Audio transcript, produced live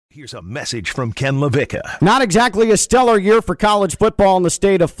Here's a message from Ken LaVicka. Not exactly a stellar year for college football in the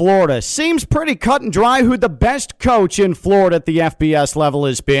state of Florida. Seems pretty cut and dry who the best coach in Florida at the FBS level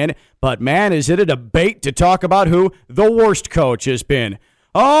has been. But man, is it a debate to talk about who the worst coach has been.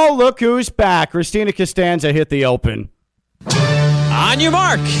 Oh, look who's back. Christina Costanza hit the open. On your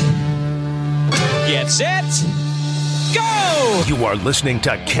mark. Get set. Go! You are listening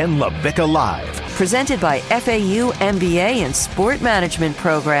to Ken LaVicka Live. Presented by FAU MBA and Sport Management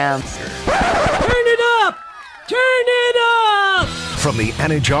Program. Turn it up! Turn it up! From the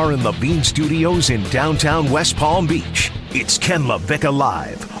Anajar and Levine Studios in downtown West Palm Beach, it's Ken LaVicka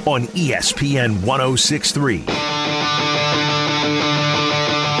Live on ESPN 106.3.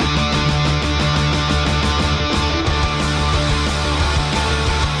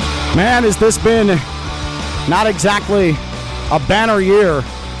 Man, has this been not exactly a banner year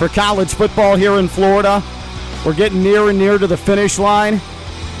for college football here in Florida. We're getting near and near to the finish line.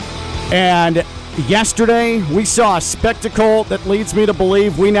 And yesterday, we saw a spectacle that leads me to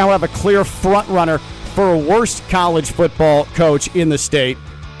believe we now have a clear front runner for a worst college football coach in the state.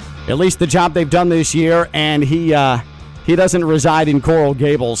 At least the job they've done this year, and he doesn't reside in Coral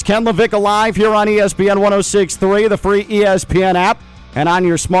Gables. Ken LaVicka Live here on ESPN 106.3, the free ESPN app, and on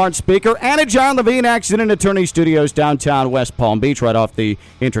your smart speaker, and at John Levine Accident Attorney Studios, downtown West Palm Beach, right off the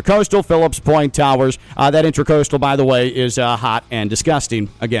Intracoastal, Phillips Point Towers. That Intracoastal, by the way, is hot and disgusting,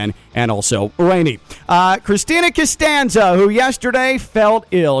 again, and also rainy. Christina Costanza, who yesterday felt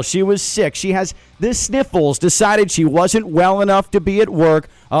ill. She was sick. She has the sniffles, decided she wasn't well enough to be at work.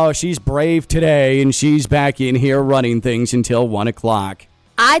 Oh, she's brave today, and she's back in here running things until 1 o'clock.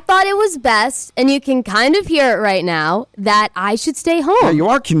 I thought it was best, and you can kind of hear it right now, that I should stay home. Yeah, you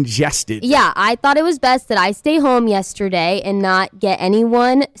are congested. Yeah, I thought it was best that I stay home yesterday and not get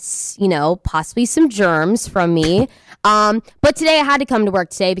anyone, possibly some germs from me. But today I had to come to work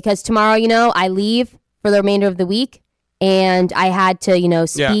today because tomorrow, I leave for the remainder of the week. And I had to,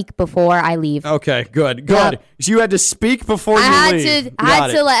 speak before I leave. Okay, good. Yep. So you had to speak before you leave. I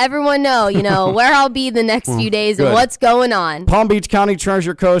had to let everyone know, where I'll be the next few days and what's going on. Palm Beach County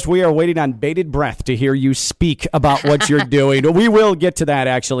Treasure Coast, we are waiting on bated breath to hear you speak about what you're doing. We will get to that,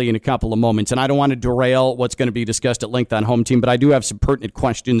 actually, in a couple of moments. And I don't want to derail what's going to be discussed at length on Home Team, but I do have some pertinent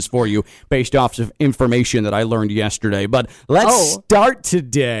questions for you based off of information that I learned yesterday. But let's start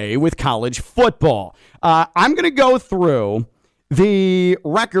today with college football. I'm going to go through the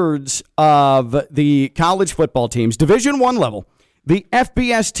records of the college football teams, Division I level, the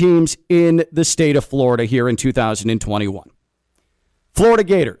FBS teams in the state of Florida here in 2021. Florida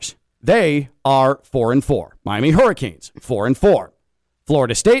Gators, they are 4-4. Miami Hurricanes, 4-4.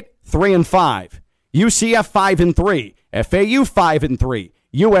 Florida State, 3-5. UCF, 5-3. FAU, 5-3.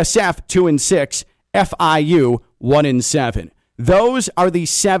 USF, 2-6. FIU, 1-7. Those are the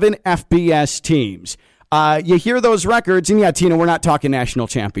 7 FBS teams. You hear those records, and yeah, Tina, we're not talking national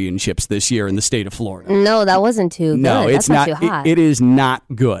championships this year in the state of Florida. No, that wasn't too good. No, it's not. Too hot. It is not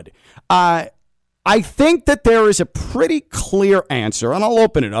good. I think that there is a pretty clear answer, and I'll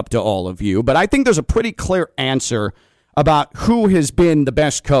open it up to all of you, but I think there's a pretty clear answer about who has been the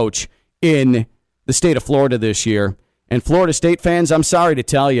best coach in the state of Florida this year. And Florida State fans, I'm sorry to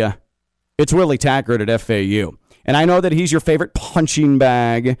tell you, it's Willie Taggart at FAU. And I know that he's your favorite punching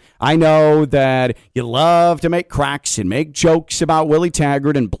bag. I know that you love to make cracks and make jokes about Willie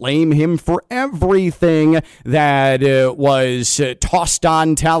Taggart and blame him for everything that was tossed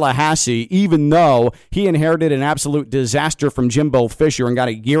on Tallahassee, even though he inherited an absolute disaster from Jimbo Fisher and got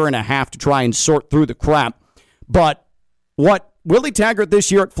a year and a half to try and sort through the crap. But what Willie Taggart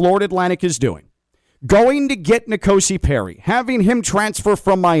this year at Florida Atlantic is doing, going to get N'Kosi Perry, having him transfer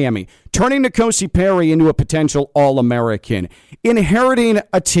from Miami, turning N'Kosi Perry into a potential All-American, inheriting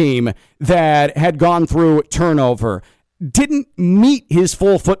a team that had gone through turnover, didn't meet his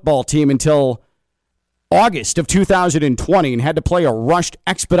full football team until August of 2020 and had to play a rushed,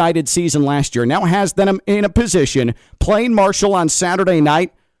 expedited season last year. Now has them in a position playing Marshall on Saturday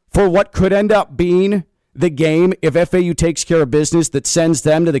night for what could end up being the game, if FAU takes care of business, that sends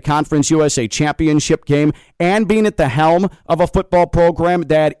them to the Conference USA Championship game, and being at the helm of a football program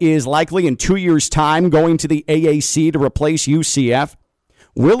that is likely in 2 years' time going to the AAC to replace UCF,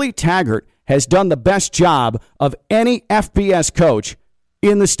 Willie Taggart has done the best job of any FBS coach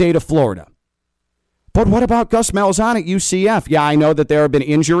in the state of Florida. But what about Gus Malzahn at UCF? Yeah, I know that there have been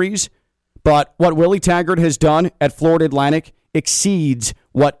injuries, but what Willie Taggart has done at Florida Atlantic exceeds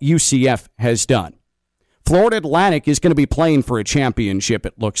what UCF has done. Florida Atlantic is going to be playing for a championship,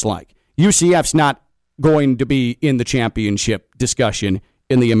 it looks like. UCF's not going to be in the championship discussion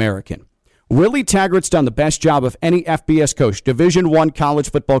in the American. Willie Taggart's done the best job of any FBS coach, Division I college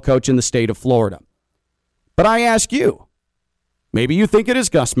football coach in the state of Florida. But I ask you, maybe you think it is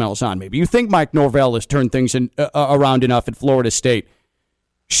Gus Malzahn. Maybe you think Mike Norvell has turned things around enough at Florida State,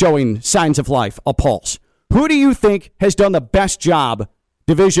 showing signs of life, a pulse. Who do you think has done the best job,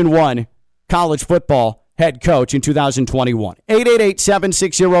 Division I college football head coach in 2021?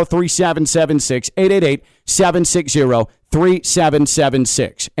 888-760-3776,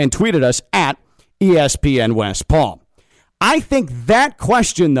 888-760-3776, and tweet at us at ESPN West Palm. I think that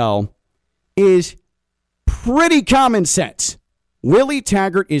question, though, is pretty common sense. Willie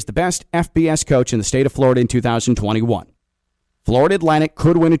Taggart is the best FBS coach in the state of Florida in 2021. Florida Atlantic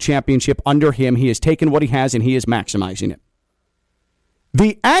could win a championship under him. He has taken what he has, and he is maximizing it.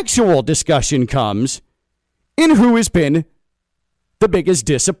 The actual discussion comes in who has been the biggest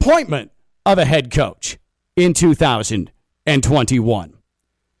disappointment of a head coach in 2021.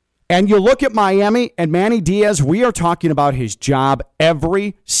 And you look at Miami and Manny Diaz, we are talking about his job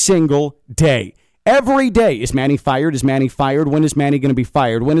every single day. Every day. Is Manny fired? Is Manny fired? When is Manny going to be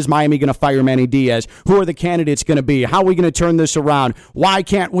fired? When is Miami going to fire Manny Diaz? Who are the candidates going to be? How are we going to turn this around? Why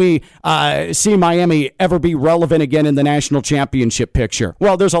can't we see Miami ever be relevant again in the national championship picture?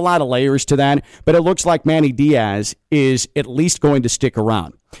 Well, there's a lot of layers to that, but it looks like Manny Diaz is at least going to stick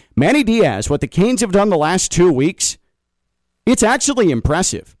around. Manny Diaz, what the Canes have done the last 2 weeks, it's actually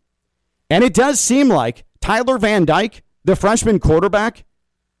impressive. And it does seem like Tyler Van Dyke, the freshman quarterback,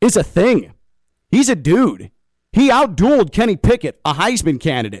 is a thing. He's a dude. He outdueled Kenny Pickett, a Heisman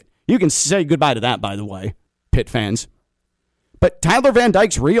candidate. You can say goodbye to that, by the way, Pitt fans. But Tyler Van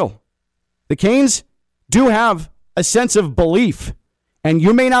Dyke's real. The Canes do have a sense of belief. And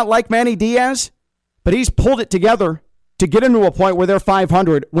you may not like Manny Diaz, but he's pulled it together to get into a point where they're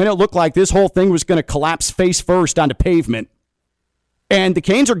 500 when it looked like this whole thing was going to collapse face first onto pavement. And the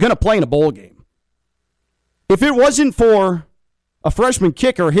Canes are going to play in a bowl game. If it wasn't for a freshman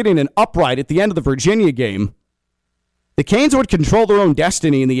kicker hitting an upright at the end of the Virginia game, the Canes would control their own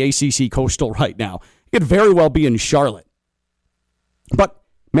destiny in the ACC Coastal right now. It could very well be in Charlotte. But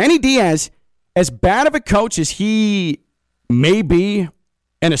Manny Diaz, as bad of a coach as he may be,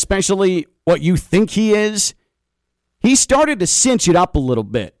 and especially what you think he is, he started to cinch it up a little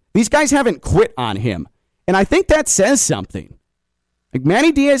bit. These guys haven't quit on him. And I think that says something. Like,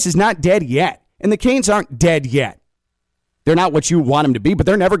 Manny Diaz is not dead yet, and the Canes aren't dead yet. They're not what you want them to be, but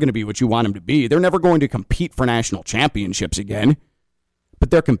they're never going to be what you want them to be. They're never going to compete for national championships again.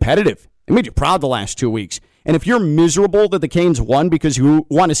 But they're competitive. They made you proud the last 2 weeks. And if you're miserable that the Canes won because you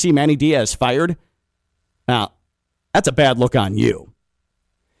want to see Manny Diaz fired, now, that's a bad look on you.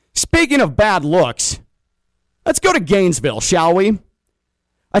 Speaking of bad looks, let's go to Gainesville, shall we?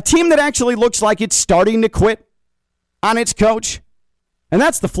 A team that actually looks like it's starting to quit on its coach, and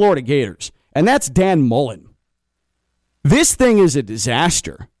that's the Florida Gators, and that's Dan Mullen. This thing is a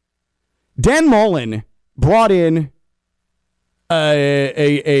disaster. Dan Mullen brought in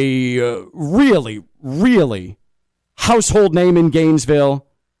a really, really household name in Gainesville.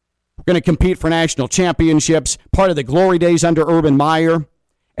 We're going to compete for national championships, part of the glory days under Urban Meyer.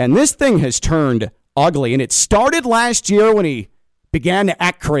 And this thing has turned ugly. And it started last year when he began to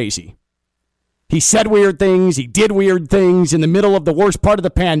act crazy. He said weird things. He did weird things in the middle of the worst part of the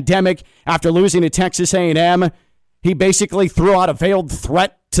pandemic after losing to Texas A&M. He basically threw out a veiled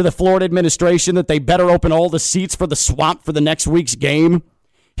threat to the Florida administration that they better open all the seats for the Swamp for the next week's game.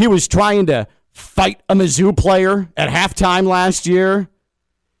 He was trying to fight a Mizzou player at halftime last year.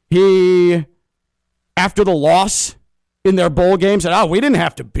 He, after the loss in their bowl game, said, we didn't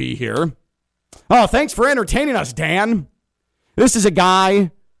have to be here. Oh, thanks for entertaining us, Dan. This is a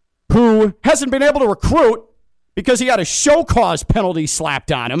guy who hasn't been able to recruit because he had a show cause penalty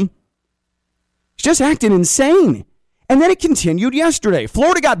slapped on him. He's just acting insane. And then it continued yesterday.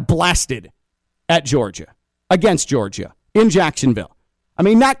 Florida got blasted at Georgia, against Georgia, in Jacksonville. I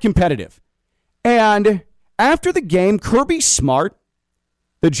mean, not competitive. And after the game, Kirby Smart,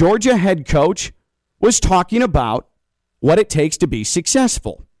 the Georgia head coach, was talking about what it takes to be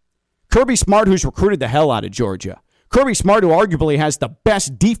successful. Kirby Smart, who's recruited the hell out of Georgia. Kirby Smart, who arguably has the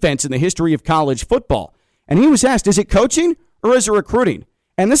best defense in the history of college football. And he was asked, is it coaching or is it recruiting?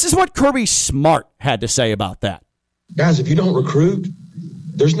 And this is what Kirby Smart had to say about that. Guys, if you don't recruit,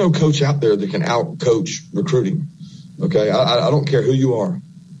 there's no coach out there that can out-coach recruiting. Okay? I don't care who you are.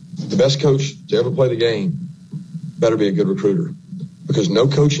 The best coach to ever play the game better be a good recruiter, because no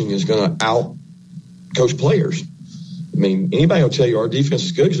coaching is going to out-coach players. I mean, anybody will tell you our defense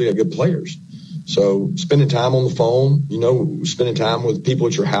is good because we have good players. So spending time on the phone, spending time with people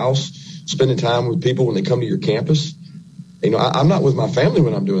at your house, spending time with people when they come to your campus. I'm not with my family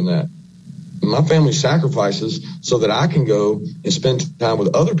when I'm doing that. my family sacrifices so that I can go and spend time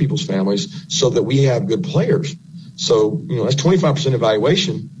with other people's families so that we have good players. So, that's 25%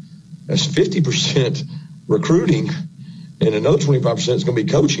 evaluation. That's 50% recruiting, and another 25% is going to be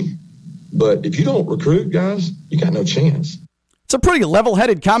coaching. But if you don't recruit, guys, you got no chance. It's a pretty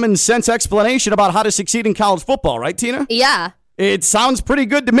level-headed, common-sense explanation about how to succeed in college football, right, Tina? Yeah. It sounds pretty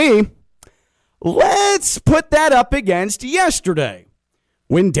good to me. Let's put that up against yesterday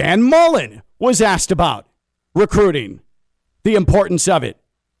when Dan Mullen was asked about recruiting, the importance of it,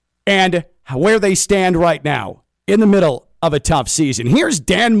 and where they stand right now in the middle of a tough season. Here's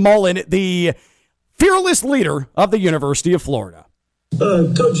Dan Mullen, the fearless leader of the University of Florida.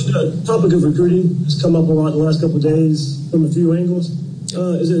 Coach, the topic of recruiting has come up a lot in the last couple of days from a few angles.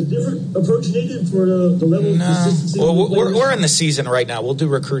 Is it a different approach needed for the level of consistency? Well, we're in the season right now. We'll do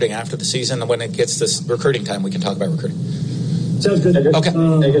recruiting after the season. And when it gets this recruiting time, we can talk about recruiting. Sounds good. Okay.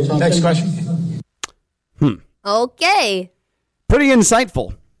 Next question. Okay. Pretty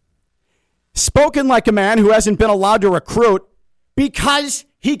insightful. Spoken like a man who hasn't been allowed to recruit because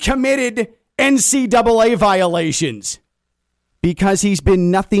he committed NCAA violations. Because he's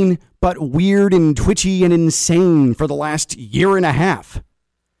been nothing but weird and twitchy and insane for the last year and a half.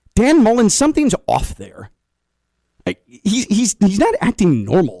 Dan Mullen, something's off there. Like, he's not acting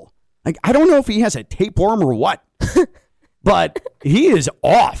normal. Like, I don't know if he has a tapeworm or what, but he is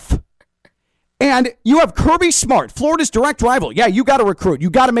off. And you have Kirby Smart, Florida's direct rival. Yeah, you got to recruit. You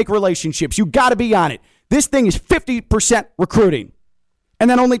got to make relationships. You got to be on it. This thing is 50% recruiting.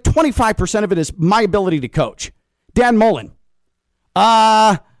 And then only 25% of it is my ability to coach. Dan Mullen.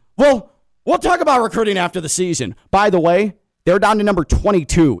 Well, we'll talk about recruiting after the season. By the way, they're down to number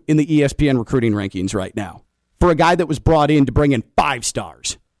 22 in the ESPN recruiting rankings right now for a guy that was brought in to bring in 5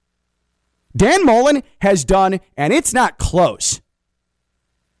 stars. Dan Mullen has done, and it's not close.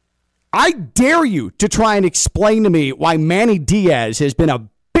 I dare you to try and explain to me why Manny Diaz has been a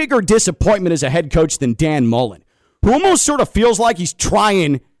bigger disappointment as a head coach than Dan Mullen, who almost sort of feels like he's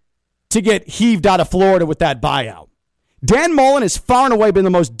trying to get heaved out of Florida with that buyout. Dan Mullen has far and away been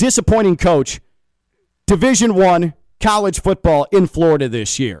the most disappointing coach, Division I college football in Florida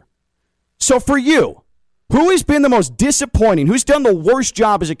this year. So for you, who has been the most disappointing, who's done the worst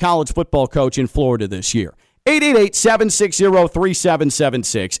job as a college football coach in Florida this year?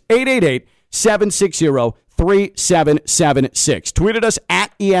 888-760-3776. 888-760-3776. Tweeted us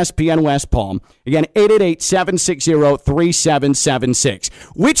at ESPN West Palm. Again, 888-760-3776.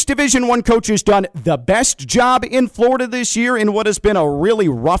 Which Division I coach has done the best job in Florida this year in what has been a really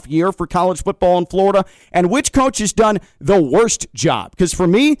rough year for college football in Florida? And which coach has done the worst job? Because for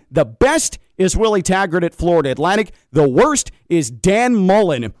me, the best is Willie Taggart at Florida Atlantic. The worst is Dan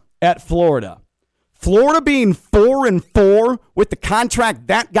Mullen at Florida. Florida being 4-4 with the contract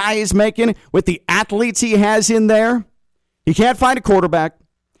that guy is making, with the athletes he has in there. He can't find a quarterback.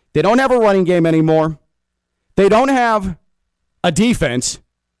 They don't have a running game anymore. They don't have a defense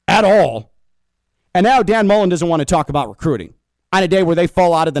at all. And now Dan Mullen doesn't want to talk about recruiting on a day where they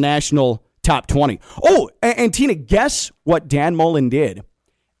fall out of the national top 20. Oh, and Tina, guess what Dan Mullen did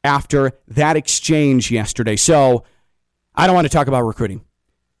after that exchange yesterday? So I don't want to talk about recruiting.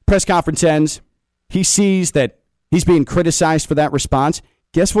 Press conference ends. He sees that he's being criticized for that response.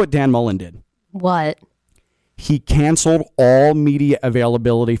 Guess what Dan Mullen did? What? He canceled all media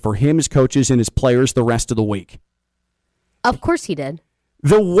availability for him, his coaches, and his players the rest of the week. Of course he did.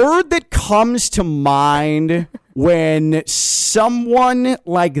 The word that comes to mind when someone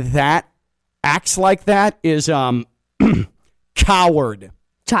like that acts like that is coward.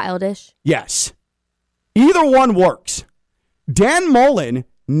 Childish. Yes. Either one works. Dan Mullen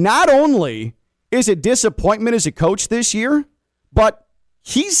not only is a disappointment as a coach this year, but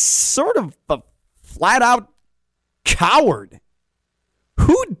he's sort of a flat-out coward.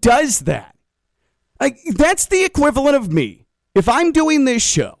 Who does that? Like, that's the equivalent of me. If I'm doing this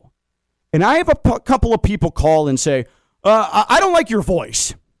show, and I have a couple of people call and say, I don't like your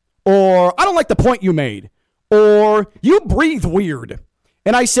voice, or I don't like the point you made, or you breathe weird,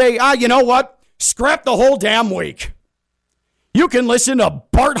 and I say, you know what? Scrap the whole damn week. You can listen to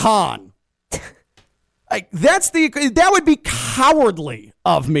Bart Hahn. That would be cowardly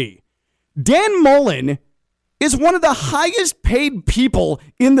of me. Dan Mullen is one of the highest paid people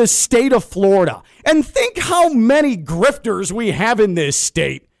in the state of Florida. And think how many grifters we have in this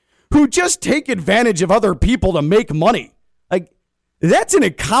state who just take advantage of other people to make money. Like, that's an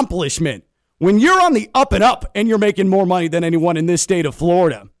accomplishment when you're on the up and up and you're making more money than anyone in this state of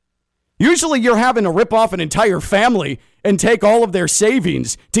Florida. Usually you're having to rip off an entire family and take all of their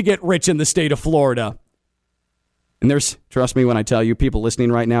savings to get rich in the state of Florida. And trust me when I tell you, people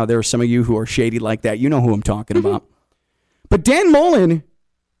listening right now, there are some of you who are shady like that. You know who I'm talking about. But Dan Mullen,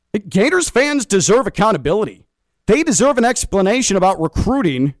 Gators fans deserve accountability. They deserve an explanation about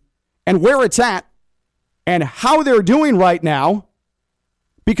recruiting and where it's at and how they're doing right now.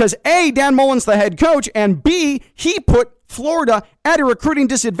 Because A, Dan Mullen's the head coach, and B, he put Florida at a recruiting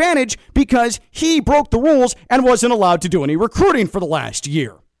disadvantage because he broke the rules and wasn't allowed to do any recruiting for the last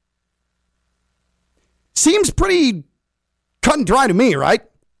year. Seems pretty cut and dry to me, right?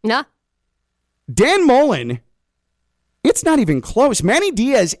 Nah. Dan Mullen, it's not even close. Manny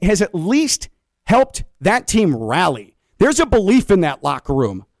Diaz has at least helped that team rally. There's a belief in that locker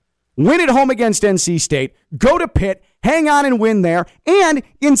room. Win at home against NC State, go to Pitt, hang on and win there, and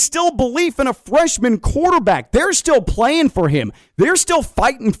instill belief in a freshman quarterback. They're still playing for him. They're still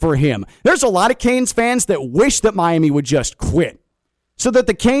fighting for him. There's a lot of Canes fans that wish that Miami would just quit so that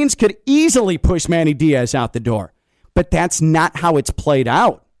the Canes could easily push Manny Diaz out the door. But that's not how it's played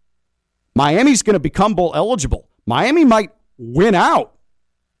out. Miami's going to become bowl eligible. Miami might win out.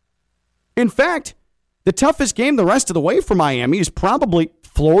 In fact, the toughest game the rest of the way for Miami is probably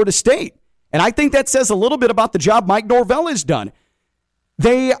Florida State. And I think that says a little bit about the job Mike Norvell has done.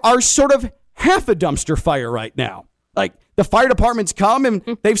 They are sort of half a dumpster fire right now. Like, the fire department's come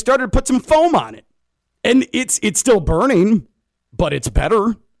and they've started to put some foam on it. And it's still burning, but it's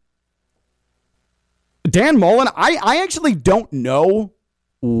better. Dan Mullen, I actually don't know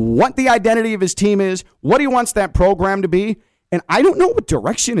what the identity of his team is, what he wants that program to be, and I don't know what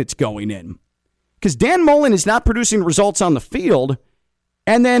direction it's going in. Because Dan Mullen is not producing results on the field,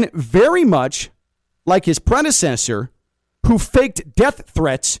 and then very much like his predecessor, who faked death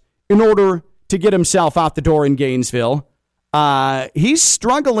threats in order to get himself out the door in Gainesville, he's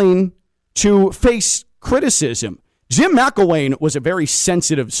struggling to face criticism. Jim McElwain was a very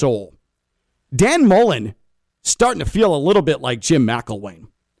sensitive soul. Dan Mullen starting to feel a little bit like Jim McElwain.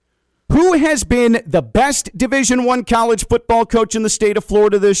 Who has been the best Division I college football coach in the state of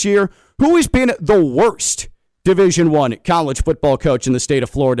Florida this year? Who has been the worst Division I college football coach in the state of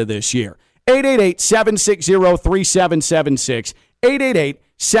Florida this year? 888-760-3776.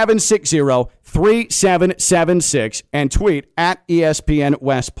 888-760-3776. And tweet at ESPN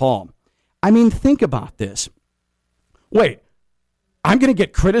West Palm. I mean, think about this. Wait, I'm going to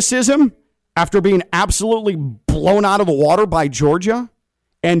get criticism after being absolutely blown out of the water by Georgia?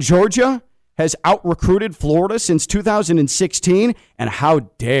 And Georgia has out-recruited Florida since 2016? And how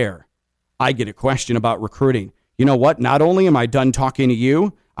dare I get a question about recruiting? You know what? Not only am I done talking to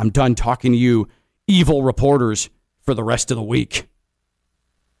you, I'm done talking to you evil reporters for the rest of the week.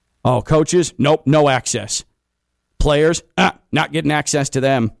 Oh, coaches? Nope, no access. Players? Not getting access to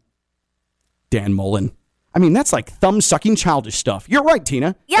them. Dan Mullen. I mean, that's like thumb-sucking childish stuff. You're right,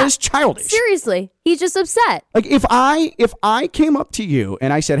 Tina. Yeah. That is childish. Seriously. He's just upset. Like, if I came up to you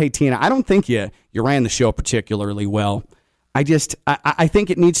and I said, hey, Tina, I don't think you ran the show particularly well. I think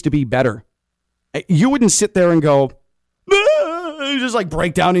it needs to be better. You wouldn't sit there and go, just like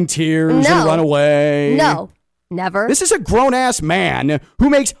break down in tears and run away. No, never. This is a grown-ass man who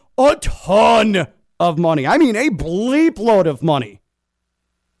makes a ton of money. I mean, a bleep load of money.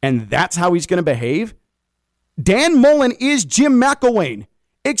 And that's how he's going to behave? Dan Mullen is Jim McElwain,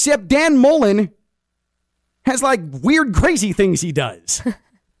 except Dan Mullen has like weird, crazy things he does.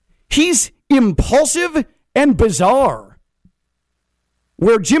 He's impulsive and bizarre,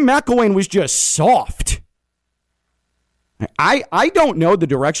 where Jim McElwain was just soft. I don't know the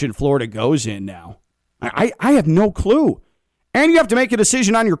direction Florida goes in now. I have no clue. And you have to make a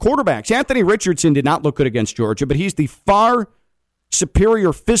decision on your quarterbacks. Anthony Richardson did not look good against Georgia, but he's the far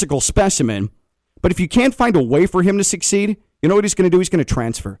superior physical specimen. But if you can't find a way for him to succeed, you know what he's going to do? He's going to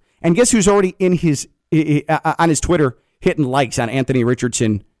transfer. And guess who's already in on his Twitter hitting likes on Anthony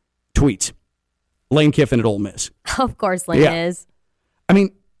Richardson tweets? Lane Kiffin at Ole Miss. Of course Lane is. I mean,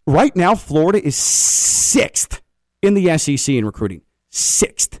 right now, Florida is 6th in the SEC in recruiting.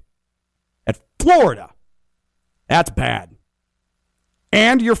 6th. At Florida. That's bad.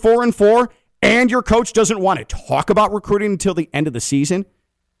 And you're 4-4, and your coach doesn't want to talk about recruiting until the end of the season.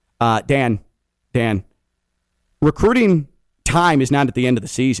 Dan, recruiting time is not at the end of the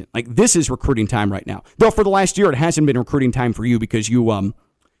season. Like, this is recruiting time right now. Though for the last year, it hasn't been recruiting time for you because you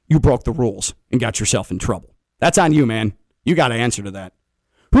broke the rules and got yourself in trouble. That's on you, man. You got to answer to that.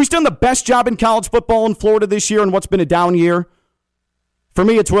 Who's done the best job in college football in Florida this year and what's been a down year? For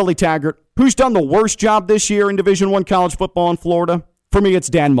me, it's Willie Taggart. Who's done the worst job this year in Division I college football in Florida? For me, it's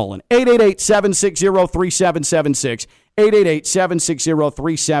Dan Mullen. 888-760-3776.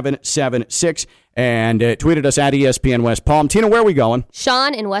 888-760-3776. And tweeted us at ESPN West Palm. Tina, where are we going?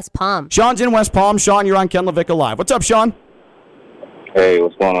 Sean in West Palm. Sean's in West Palm. Sean, you're on Ken LaVicka Live. What's up, Sean? Hey,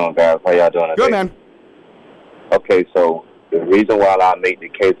 what's going on, guys? How y'all doing today? Good, man. Okay, so the reason why I make the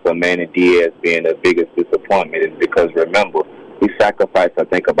case for Manny Diaz being the biggest disappointment is because, remember, we sacrificed, I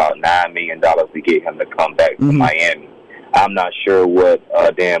think, about $9 million to get him to come back to Miami. I'm not sure what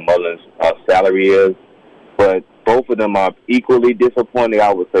Dan Mullen's salary is, but both of them are equally disappointing.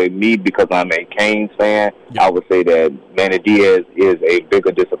 I would say me, because I'm a Canes fan, I would say that Manny Diaz is a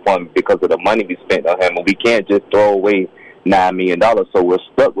bigger disappointment because of the money we spent on him, and we can't just throw away $9 million. So we're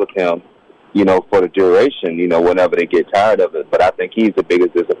stuck with him, for the duration, whenever they get tired of it. But I think he's the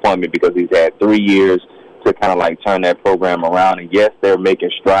biggest disappointment because he's had 3 years to kind of like turn that program around. And yes, they're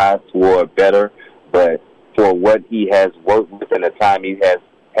making strides toward better, but for what he has worked with and the time he has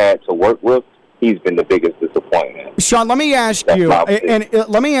had to work with, he's been the biggest disappointment. Sean, let me ask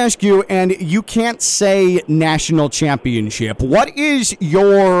you, and you can't say national championship. What's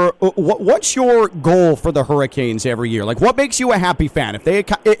your goal for the Hurricanes every year? Like, what makes you a happy fan? If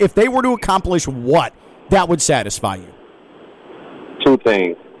they were to accomplish what, that would satisfy you? Two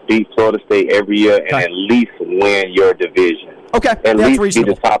things: beat Florida State every year, and at least win your division. Okay, at that's least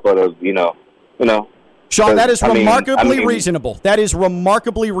reasonable. Be the top of the, Sean, that is remarkably reasonable. That is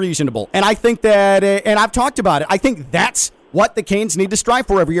remarkably reasonable. And I think that, and I've talked about it, I think that's what the Canes need to strive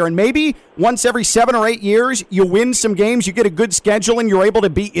for every year. And maybe once every 7 or 8 years, you win some games, you get a good schedule, and you're able to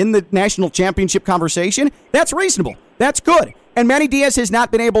be in the national championship conversation. That's reasonable. That's good. And Manny Diaz has not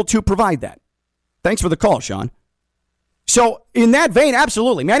been able to provide that. Thanks for the call, Sean. So in that vein,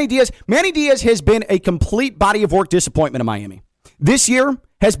 absolutely. Manny Diaz has been a complete body of work disappointment in Miami. This year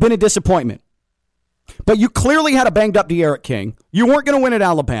has been a disappointment. But you clearly had a banged-up De'Aaron King. You weren't going to win at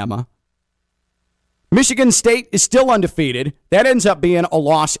Alabama. Michigan State is still undefeated. That ends up being a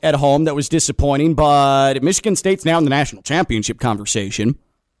loss at home that was disappointing, but Michigan State's now in the national championship conversation.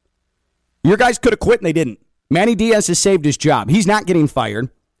 Your guys could have quit, and they didn't. Manny Diaz has saved his job. He's not getting fired,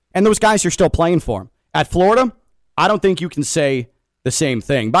 and those guys are still playing for him. At Florida, I don't think you can say the same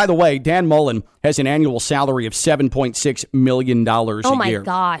thing. By the way, Dan Mullen has an annual salary of $7.6 million a year. Oh, my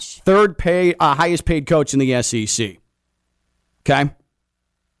gosh. Highest paid coach in the SEC. Okay?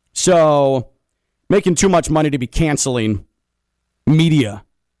 So, making too much money to be canceling media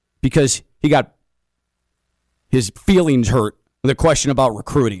because he got his feelings hurt with a question about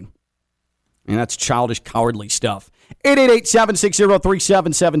recruiting. And that's childish, cowardly stuff.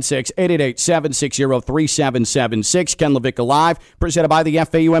 888-760-3776. 888-760-3776. Ken LaVicka Live, presented by the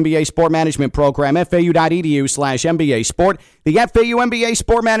FAU MBA Sport Management Program, FAU.edu/MBA Sport. The FAU MBA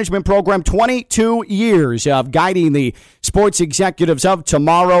Sport Management Program, 22 years of guiding the sports executives of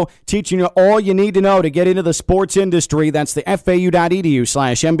tomorrow, teaching you all you need to know to get into the sports industry. That's the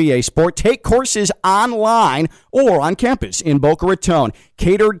FAU.edu/MBA Sport. Take courses online or on campus in Boca Raton,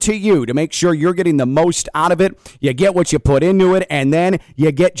 catered to you to make sure you're getting the most out of it. You get what you put into it, and then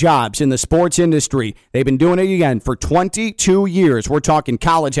you get jobs in the sports industry. They've been doing it again for 22 years. We're talking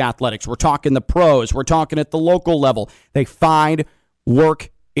college athletics. We're talking the pros. We're talking at the local level. They find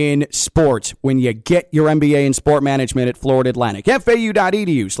work in sports when you get your MBA in sport management at Florida Atlantic.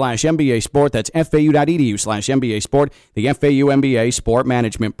 FAU.edu/MBA Sport. That's FAU.edu/MBA Sport, the FAU MBA Sport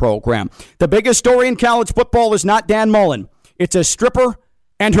Management Program. The biggest story in college football is not Dan Mullen. It's a stripper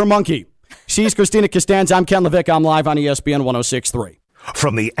and her monkey. She's Christina Costanza. I'm Ken LaVicka. I'm live on ESPN 106.3.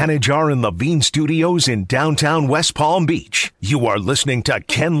 From the Anajar and Levine Studios in downtown West Palm Beach, you are listening to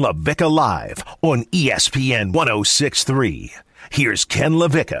Ken LaVicka Live on ESPN 106.3. Here's Ken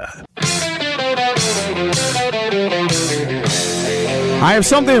LaVicka. I have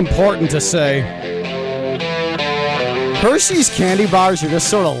something important to say. Hershey's candy bars are just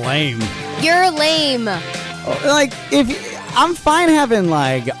sort of lame. You're lame. Like, I'm fine having,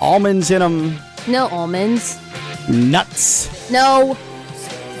 like, almonds in them. No almonds. Nuts. No.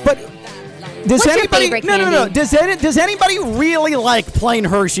 But does What's anybody? your favorite No. candy? Does anybody really like plain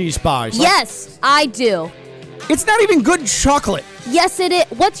Hershey's bars? Yes, I do. It's not even good chocolate. Yes, it is.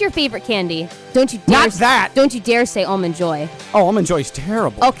 What's your favorite candy? Don't you dare Not that. Don't you dare say Almond Joy. Oh, Almond Joy's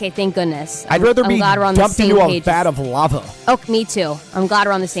terrible. Okay, thank goodness. I'd rather be glad we're on the dumped same into a page. vat of lava. Oh, me too. I'm glad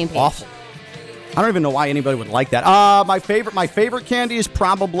we're on the same page. Awful. I don't even know why anybody would like that. My favorite candy is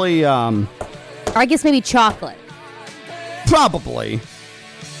probably Or I guess maybe chocolate. Probably.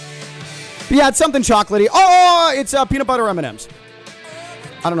 Yeah, it's something chocolatey. Oh, it's peanut butter M&Ms.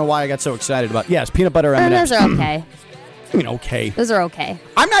 I don't know why I got so excited about. Yes, peanut butter M&Ms. Those are okay. I mean, okay. Those are okay.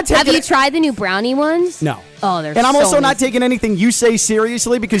 I'm not taking. Have you tried the new brownie ones? No. Oh, they're And I'm so also not amazing. taking anything you say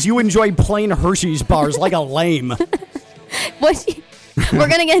seriously because you enjoy plain Hershey's bars like a lame. We're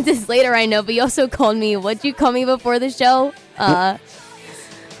gonna get into this later, I know, but you also called me. What'd you call me before the show?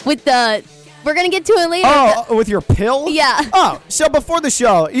 We're gonna get to it later. Oh, with your pill? Yeah. Oh, so before the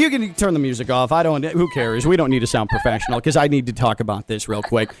show, you can turn the music off. Who cares? We don't need to sound professional because I need to talk about this real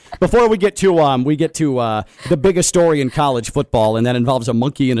quick before we get to the biggest story in college football, and that involves a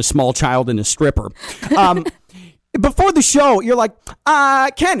monkey and a small child and a stripper. Before the show, you're like,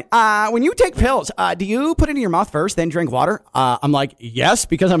 Ken, when you take pills, do you put it in your mouth first, then drink water? I'm like, yes,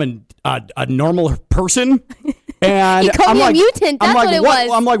 because I'm a normal person. And you called I'm me like, a mutant. That's what it was.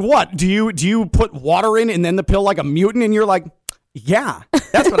 I'm like, what? Do you put water in and then the pill like a mutant? And you're like, yeah,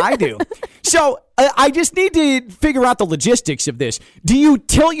 that's what I do. So I just need to figure out the logistics of this. Do you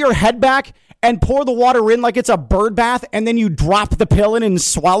tilt your head back and pour the water in like it's a bird bath, and then you drop the pill in and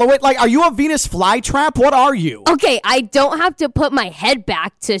swallow it? Like, are you a Venus flytrap? What are you? Okay, I don't have to put my head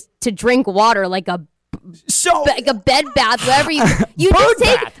back to drink water like a bed bath, whatever you just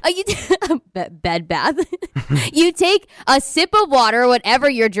take bed bath. You take a sip of water, whatever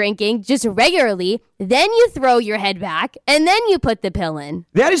you're drinking, just regularly. Then you throw your head back, and then you put the pill in.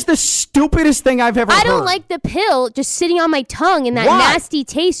 That is the stupidest thing I've ever heard. I don't like the pill just sitting on my tongue and that nasty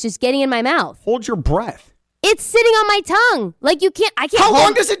taste just getting in my mouth. Hold your breath. It's sitting on my tongue. Like I can't. How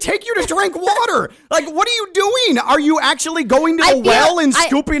long does it take you to drink water? Like, what are you doing? Are you actually going to the well and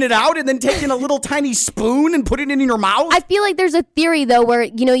scooping it out and then taking a little tiny spoon and putting it in your mouth? I feel like there's a theory though where,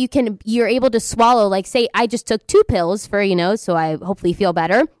 you're able to swallow, like say I just took 2 pills for, so I hopefully feel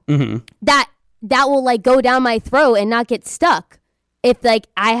better. Mm-hmm. That will like go down my throat and not get stuck. If like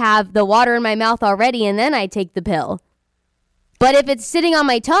I have the water in my mouth already and then I take the pill. But if it's sitting on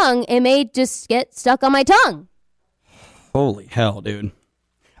my tongue, it may just get stuck on my tongue. Holy hell, dude.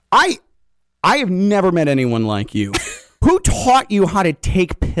 I have never met anyone like you. Who taught you how to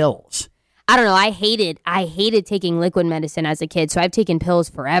take pills? I don't know. I hated taking liquid medicine as a kid, so I've taken pills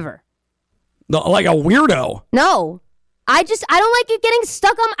forever. Like a weirdo. No. I don't like it getting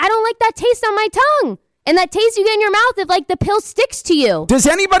stuck on. I don't like that taste on my tongue. And that taste you get in your mouth if, like, the pill sticks to you. Does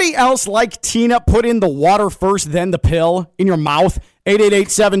anybody else like Tina put in the water first, then the pill in your mouth?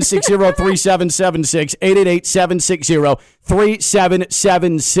 888-760-3776.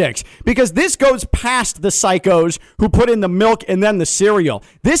 888-760-3776. Because this goes past the psychos who put in the milk and then the cereal.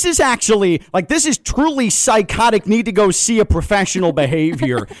 This is actually, this is truly psychotic, need to go see a professional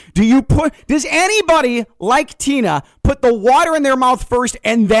behavior. Does anybody like Tina put the water in their mouth first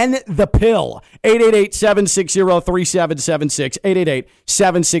and then the pill? 888-760-3776.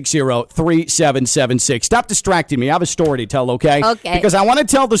 888-760-3776. Stop distracting me. I have a story to tell, okay? Okay. Because I want to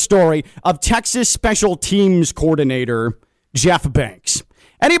tell the story of Texas special teams coordinator Jeff Banks.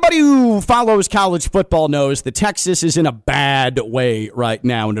 Anybody who follows college football knows that Texas is in a bad way right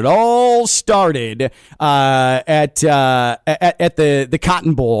now, and it all started at the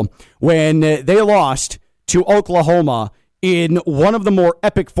Cotton Bowl when they lost to Oklahoma in one of the more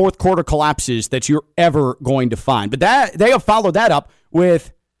epic fourth quarter collapses that you're ever going to find. But they have followed that up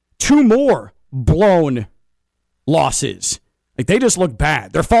with 2 more blown losses. They just look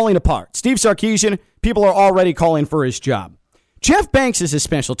bad. They're falling apart. Steve Sarkisian, people are already calling for his job. Jeff Banks is a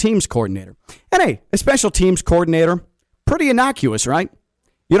special teams coordinator. And hey, a special teams coordinator, pretty innocuous, right?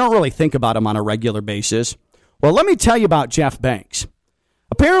 You don't really think about him on a regular basis. Well, let me tell you about Jeff Banks.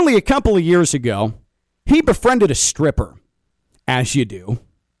 Apparently, a couple of years ago, he befriended a stripper, as you do.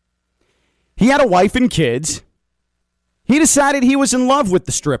 He had a wife and kids. He decided he was in love with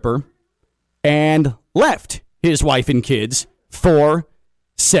the stripper and left his wife and kids for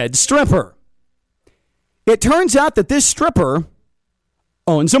said stripper. It turns out that this stripper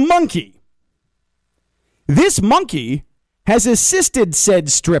owns a monkey. This monkey has assisted said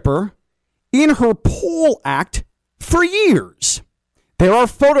stripper in her pole act for years. There are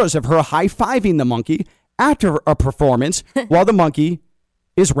photos of her high-fiving the monkey after a performance while the monkey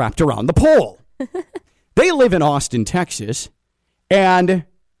is wrapped around the pole. They live in Austin, Texas, and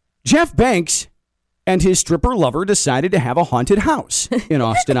Jeff Banks and his stripper lover decided to have a haunted house in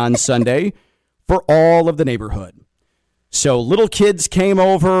Austin on Sunday for all of the neighborhood. So little kids came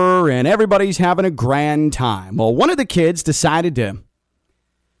over and everybody's having a grand time. Well, one of the kids decided to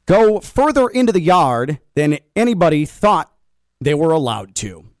go further into the yard than anybody thought they were allowed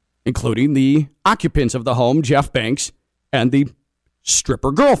to, including the occupants of the home, Jeff Banks, and the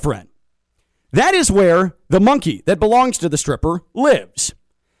stripper girlfriend. That is where the monkey that belongs to the stripper lives.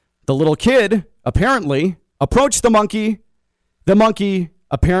 The little kid apparently approached the monkey. The monkey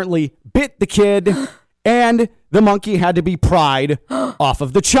apparently bit the kid and the monkey had to be pried off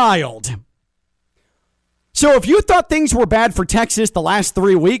of the child. So if you thought things were bad for Texas the last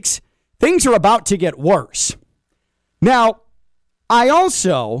 3 weeks, things are about to get worse. Now, I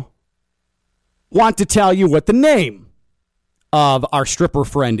also want to tell you what the name of our stripper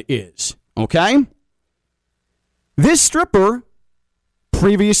friend is, okay? This stripper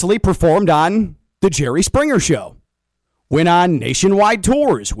previously performed on The Jerry Springer Show, went on nationwide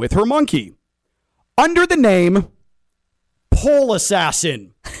tours with her monkey under the name Pole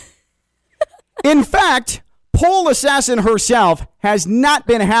Assassin. In fact, Pole Assassin herself has not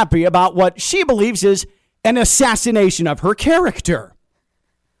been happy about what she believes is an assassination of her character.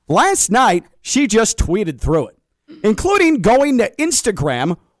 Last night, she just tweeted through it, including going to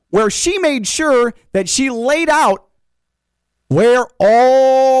Instagram, where she made sure that she laid out where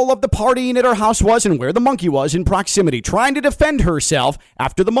all of the partying at her house was and where the monkey was in proximity, trying to defend herself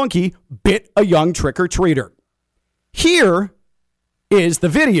after the monkey bit a young trick-or-treater. Here is the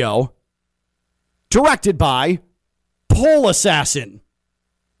video directed by Pole Assassin.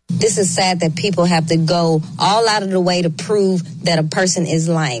 This is sad that people have to go all out of the way to prove that a person is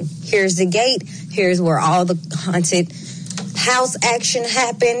lying. Here's the gate. Here's where all the haunted house action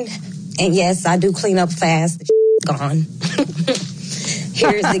happened. And yes, I do clean up fast. The gone.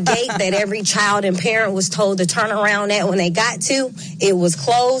 Here's the gate that every child and parent was told to turn around at when they got to. It was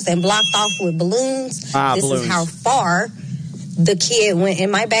closed and blocked off with balloons. This balloons. is how far the kid went in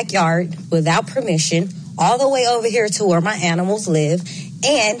my backyard without permission, all the way over here to where my animals live.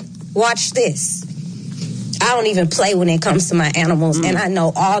 And watch this. I don't even play when it comes to my animals, and I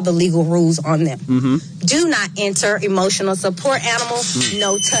know all the legal rules on them. Do not enter emotional support animals,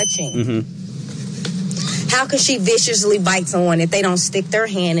 no touching. How can she viciously bite someone if they don't stick their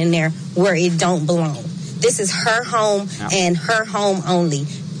hand in there where it don't belong? This is her home and her home only.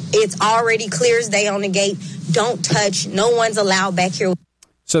 It's already clear as day on the gate. Don't touch. No one's allowed back here.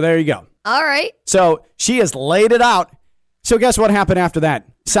 So there you go. All right. So she has laid it out. So guess what happened after that?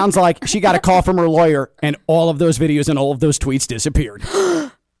 Sounds like she got a call from her lawyer and all of those videos and all of those tweets disappeared.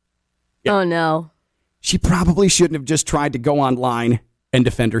 Oh, no. She probably shouldn't have just tried to go online and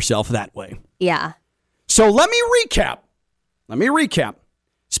defend herself that way. Yeah. So let me recap.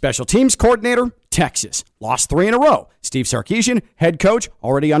 Special teams coordinator, Texas. Lost 3 in a row. Steve Sarkisian, head coach,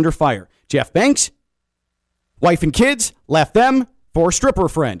 already under fire. Jeff Banks, wife and kids, left them for a stripper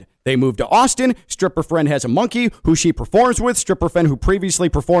friend. They moved to Austin. Stripper friend has a monkey who she performs with. Stripper friend who previously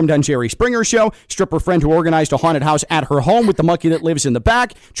performed on Jerry Springer Show. Stripper friend who organized a haunted house at her home with the monkey that lives in the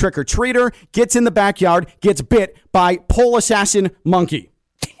back. Trick-or-treater gets in the backyard, gets bit by Pole Assassin monkey.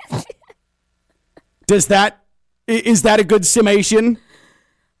 Is that a good summation?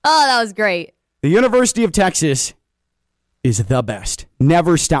 Oh, that was great. The University of Texas is the best.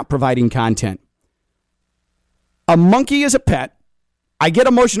 Never stop providing content. A monkey is a pet. I get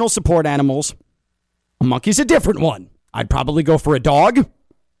emotional support animals. A monkey's a different one. I'd probably go for a dog.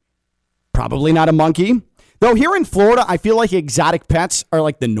 Probably not a monkey. Though here in Florida, I feel like exotic pets are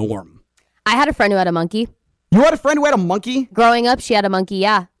like the norm. I had a friend who had a monkey. You had a friend who had a monkey? Growing up, she had a monkey,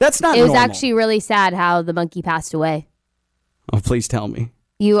 yeah. That's not normal. It was actually really sad how the monkey passed away. Oh, please tell me.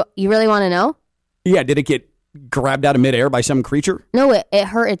 You really want to know? Yeah, did it get grabbed out of midair by some creature? No, it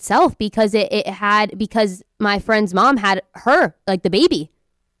hurt itself because because my friend's mom had her, like the baby.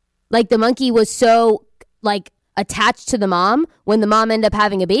 Like the monkey was so like attached to the mom. When the mom ended up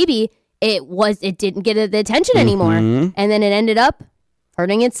having a baby, it didn't get the attention anymore. And then it ended up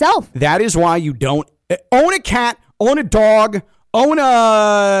hurting itself. That is why you don't own a cat, own a dog, own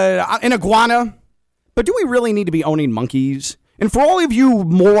an iguana. But do we really need to be owning monkeys? And for all of you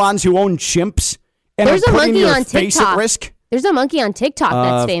morons who own chimps and there's are a putting monkey your on face TikTok. at risk. There's a monkey on TikTok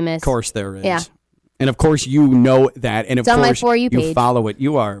that's famous. Of course there is. Yeah. And of course you know that. And of It's on my course For You you page. follow it.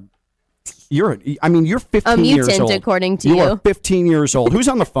 You're 15 A years mutant, old. according to You you. are 15 years old. Who's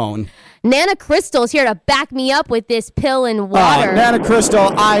on the phone? Nana Crystal's here to back me up with this pill and water. Nana Crystal,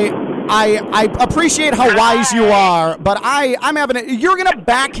 I appreciate how wise you are, but I'm having it. You're going to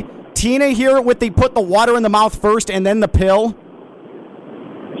back Tina here with put the water in the mouth first and then the pill?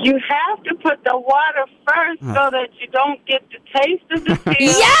 You have to put the water first so that you don't get the taste of the pill.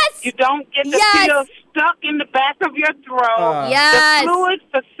 Yes! You don't get the pill stuck in the back of your throat. Yes! The fluid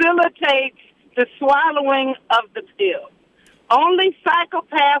facilitates the swallowing of the pill. Only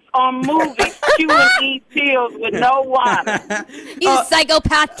psychopaths on movies chew and eat pills with no water. You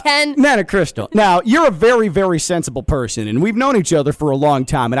psychopath, Ken. Nana Crystal. Now, you're a very, very sensible person, and we've known each other for a long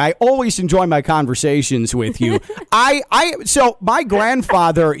time, and I always enjoy my conversations with you. So my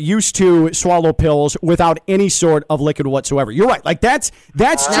grandfather used to swallow pills without any sort of liquid whatsoever. You're right. Like, that's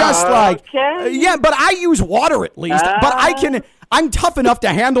just like, yeah, but I use water at least. But I'm tough enough to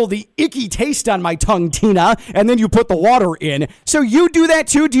handle the icky taste on my tongue, Tina, and then you put the water in. So you do that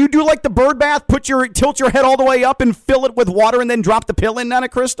too? Do you do like the bird bath, tilt your head all the way up and fill it with water and then drop the pill in, Nana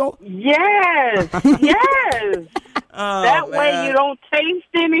Crystal? Yes, yes. That way you don't taste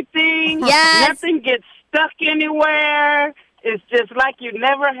anything. Yes. Nothing gets stuck anywhere. It's just like you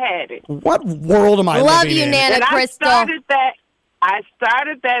never had it. What world am I Love living you, in? Nana And Crystal. I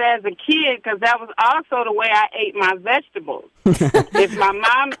started that as a kid because that was also the way I ate my vegetables. If my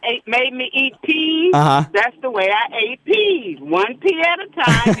mom made me eat peas, that's the way I ate peas. One pea at a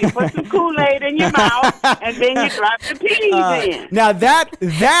time. You put some Kool-Aid in your mouth, and then you drop the peas in. Now that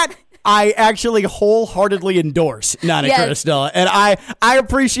I actually wholeheartedly endorse, Nana Crystal, and I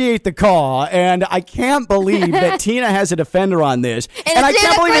appreciate the call, and I can't believe that Tina has a defender on this, and I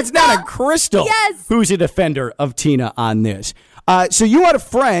can't believe it's Nana Crystal who's a defender of Tina on this. So you had a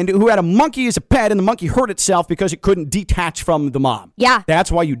friend who had a monkey as a pet, and the monkey hurt itself because it couldn't detach from the mom. Yeah. That's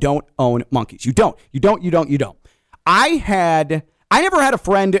why you don't own monkeys. You don't. I never had a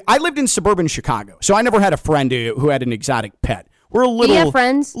friend. I lived in suburban Chicago, so I never had a friend who had an exotic pet. We're a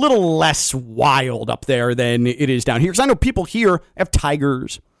little less wild up there than it is down here. Because I know people here have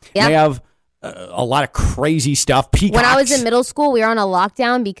tigers. Yep. They have a lot of crazy stuff. Peacocks. When I was in middle school, we were on a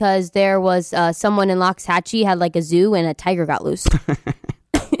lockdown because there was someone in Loxahatchee had like a zoo and a tiger got loose.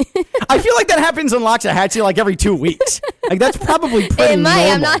 I feel like that happens in Loxahatchee like every 2 weeks. Like that's probably pretty It might.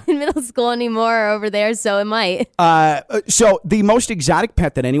 normal. I'm not in middle school anymore over there, so it might. So the most exotic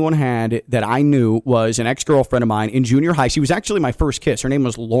pet that anyone had that I knew was an ex-girlfriend of mine in junior high. She was actually my first kiss. Her name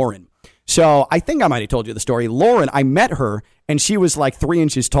was Lauren. So I think I might have told you the story. Lauren, I met her, and she was like 3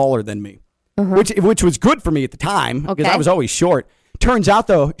 inches taller than me, which was good for me at the time because I was always short. Turns out,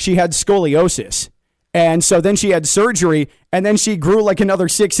 though, she had scoliosis. And so then she had surgery, and then she grew like another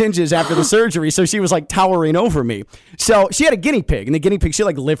 6 inches after the surgery. So she was like towering over me. So she had a guinea pig, and the guinea pig, she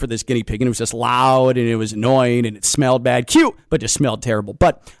like lived for this guinea pig, and it was just loud, and it was annoying, and it smelled bad. Cute, but just smelled terrible.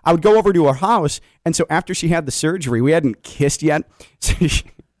 But I would go over to her house, and so after she had the surgery, we hadn't kissed yet. So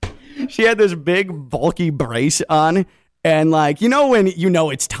she had this big, bulky brace on. And like, when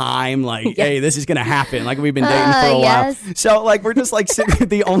it's time, like, hey, this is going to happen. Like we've been dating for a while. So like, we're just like sitting,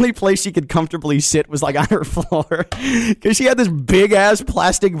 the only place she could comfortably sit was like on her floor because she had this big ass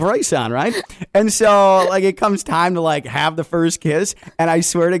plastic brace on. Right. And so like, it comes time to like have the first kiss. And I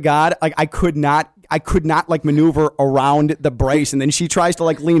swear to God, like I could not like maneuver around the brace. And then she tries to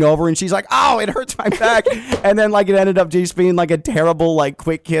like lean over and she's like, oh, it hurts my back. And then like it ended up just being like a terrible, like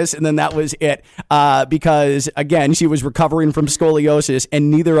quick kiss. And then that was it. Because again, she was recovering from scoliosis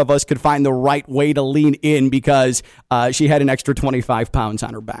and neither of us could find the right way to lean in because she had an extra 25 pounds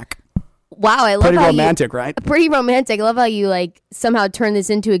on her back. Wow, I love pretty how romantic, right? Pretty romantic. I love how you like somehow turn this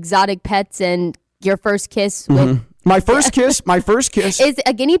into exotic pets and your first kiss with My first kiss. Is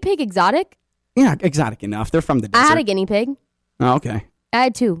a guinea pig exotic? Yeah, exotic enough. They're from the desert. I had a guinea pig. Oh, okay. I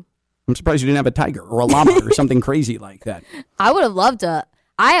had 2. I'm surprised you didn't have a tiger or a llama or something crazy like that. I would have loved to.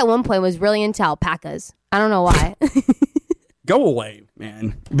 I, at one point, was really into alpacas. I don't know why. Go away,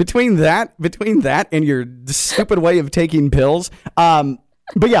 man. Between that and your stupid way of taking pills.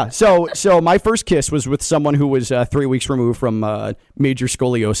 But yeah, so my first kiss was with someone who was 3 weeks removed from major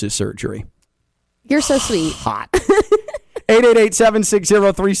scoliosis surgery. You're so sweet. Hot.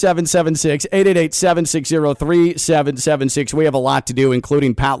 888-760-3776, 888-760-3776. We have a lot to do,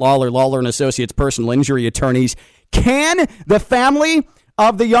 including Pat Lawler and Associates personal injury attorneys. Can the family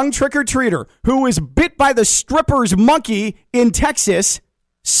of the young trick-or-treater who was bit by the stripper's monkey in Texas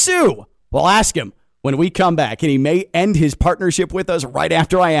sue? We'll ask him when we come back, and he may end his partnership with us right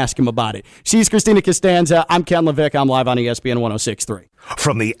after I ask him about it. She's Christina Costanza. I'm Ken LaVicka. I'm live on ESPN 106.3.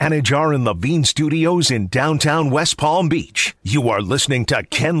 From the Anajar and Levine Studios in downtown West Palm Beach, you are listening to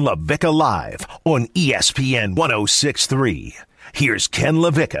Ken LaVicka Live on ESPN 106.3. Here's Ken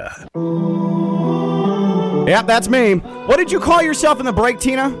LaVicka. Yep, that's me. What did you call yourself in the break,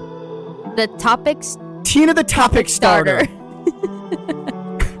 Tina? The topics? Tina the Topic Starter.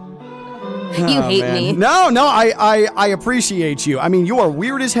 You hate me. No, I appreciate you. I mean, you are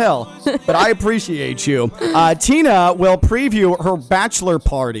weird as hell, but I appreciate you. Tina will preview her bachelorette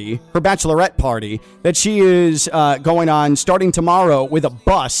party that she is going on starting tomorrow with a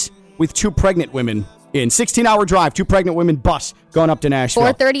bus with 2 pregnant women in. 16-hour drive, 2 pregnant women bus going up to Nashville.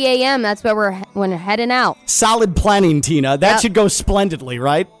 4:30 a.m., that's where we're heading out. Solid planning, Tina. That should go splendidly,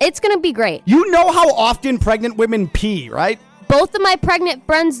 right? It's going to be great. You know how often pregnant women pee, right? Both of my pregnant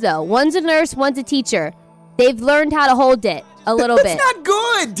friends, though, one's a nurse, one's a teacher. They've learned how to hold it a little bit. That's not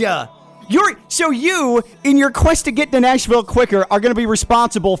good. You, in your quest to get to Nashville quicker, are going to be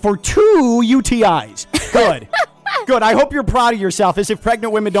responsible for 2 UTIs. Good. Good. I hope you're proud of yourself, as if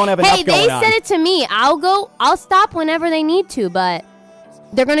pregnant women don't have enough going on. Hey, they said it to me. I'll stop whenever they need to, but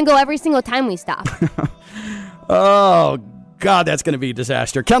they're going to go every single time we stop. Oh, God, that's going to be a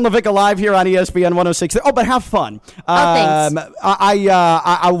disaster. Ken LaVicka live here on ESPN 106. Oh, but have fun. Thanks.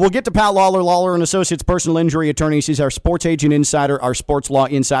 I will get to Pat Lawler and Associates personal injury attorneys. He's our sports agent insider, our sports law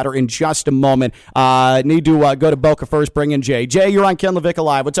insider in just a moment. Need to go to Boca first, bring in Jay. Jay, you're on Ken LaVicka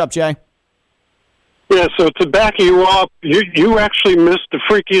live. What's up, Jay? Yeah, so to back you up, you actually missed the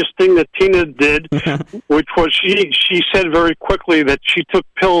freakiest thing that Tina did, which was she said very quickly that she took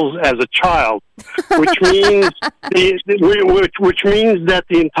pills as a child, which means which means that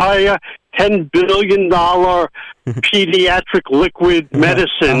the entire $10 billion pediatric liquid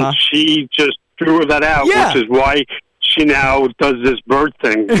medicine, she just threw that out, which is why she now does this bird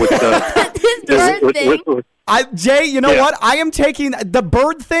thing with the Jay, you know what? I am taking the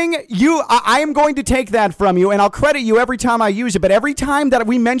bird thing. I am going to take that from you, and I'll credit you every time I use it. But every time that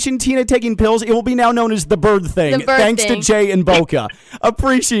we mention Tina taking pills, it will be now known as the bird thing. Thanks to Jay and Boca.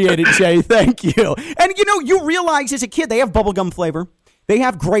 Appreciate it, Jay. Thank you. And you realize as a kid they have bubblegum flavor. They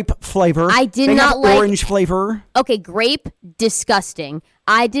have grape flavor. I did not like orange flavor. Okay, grape, disgusting.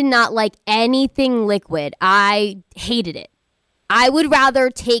 I did not like anything liquid. I hated it. I would rather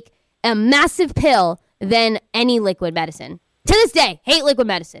take a massive pill than any liquid medicine. To this day, hate liquid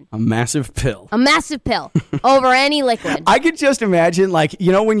medicine. A massive pill. A massive pill over any liquid. I could just imagine,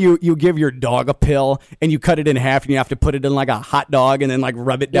 when you give your dog a pill and you cut it in half and you have to put it in like a hot dog and then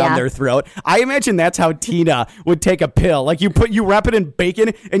rub it down their throat. I imagine that's how Tina would take a pill. You wrap it in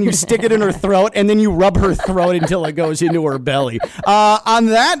bacon and you stick it in her throat and then you rub her throat until it goes into her belly. On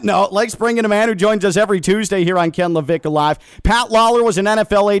that note, let's bring in a man who joins us every Tuesday here on Ken LaVicka Live. Pat Lawler was an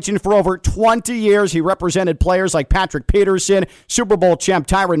NFL agent for over 20 years. He represented players like Patrick Peterson, Super Bowl champ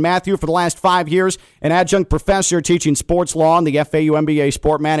Tyrann Mathieu for the last 5 years, an adjunct professor teaching sports law in the FAU MBA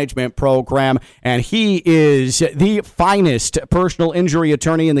Sport Management program, and he is the finest personal injury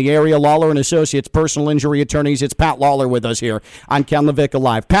attorney in the area. Lawler and Associates personal injury attorneys. It's Pat Lawler with us here on Ken LaVicka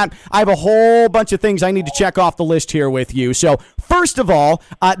Live. Pat, I have a whole bunch of things I need to check off the list here with you. So first of all,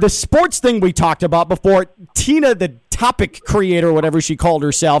 the sports thing we talked about before, Tina, the topic creator, whatever she called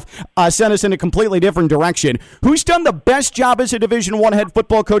herself, sent us in a completely different direction. Who's done the best job as a Division I head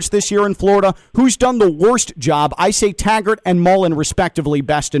football coach this year in Florida? Who's done the worst job? I say Taggart and Mullen, respectively,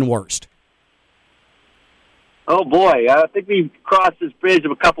 best and worst. Oh, boy. I think we crossed this bridge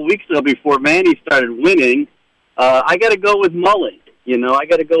a couple weeks ago before Manny started winning. I got to go with Mullen. I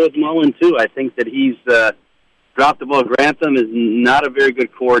got to go with Mullen, too. I think that he's dropped the ball. Grantham is not a very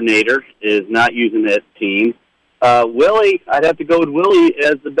good coordinator, is not using that team. Willie, I'd have to go with Willie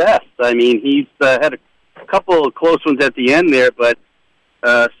as the best. I mean, he's had a couple of close ones at the end there, but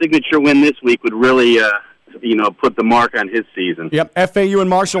signature win this week would really, put the mark on his season. Yep, FAU and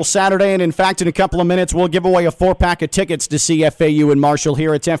Marshall Saturday, and in fact, in a couple of minutes, we'll give away a 4-pack of tickets to see FAU and Marshall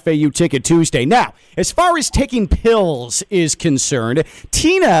here. It's FAU Ticket Tuesday. Now, as far as taking pills is concerned,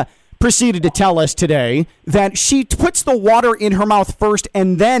 Tina proceeded to tell us today that she puts the water in her mouth first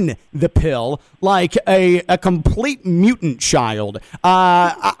and then the pill, like a complete mutant child.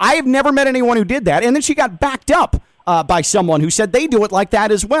 I have never met anyone who did that. And then she got backed up by someone who said they do it like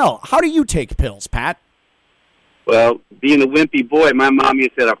that as well. How do you take pills, Pat? Well, being a wimpy boy, my mom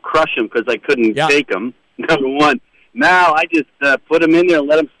used to say I'd crush them because I couldn't take them, number one. Now I just put them in there and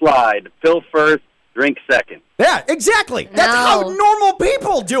let them slide. Pill first, drink second. Yeah, exactly. That's how normal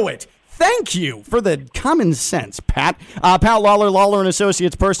people do it. Thank you for the common sense, Pat. Pat Lawler and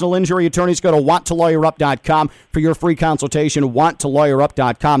Associates personal injury attorneys. Go to wanttolawyerup.com for your free consultation.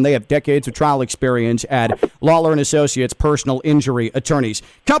 wanttolawyerup.com. They have decades of trial experience at Lawler and Associates personal injury attorneys.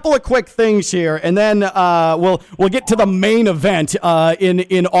 Couple of quick things here, and then we'll get to the main event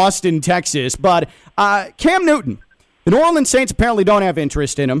in Austin, Texas. But Cam Newton, the New Orleans Saints apparently don't have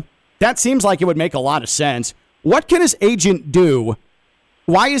interest in him. That seems like it would make a lot of sense. What can his agent do?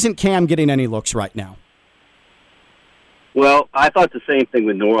 Why isn't Cam getting any looks right now? Well, I thought the same thing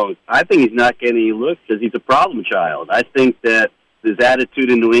with New Orleans. I think he's not getting any looks because he's a problem child. I think that his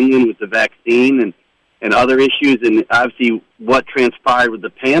attitude in New England with the vaccine and other issues, and obviously what transpired with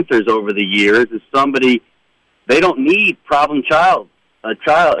the Panthers over the years, is somebody, they don't need problem child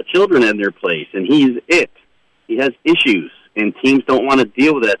children in their place, and he's it. He has issues, and teams don't want to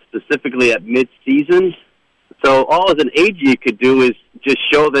deal with that, specifically at mid-season. So all as an agent could do is just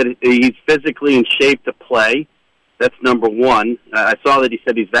show that he's physically in shape to play. That's number one. I saw that he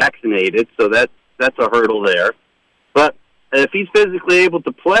said he's vaccinated, so that's a hurdle there. But if he's physically able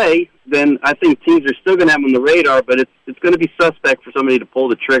to play, then I think teams are still going to have him on the radar, but it's going to be suspect for somebody to pull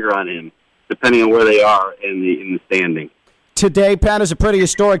the trigger on him, depending on where they are in the standing. Today, Pat, is a pretty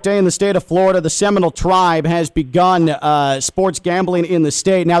historic day in the state of Florida. The Seminole Tribe has begun sports gambling in the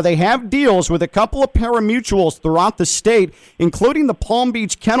state. Now, they have deals with a couple of pari-mutuels throughout the state, including the Palm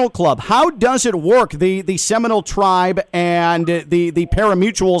Beach Kennel Club. How does it work, the Seminole Tribe and the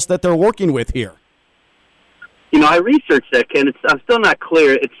pari-mutuels that they're working with here? I researched that, Ken. I'm still not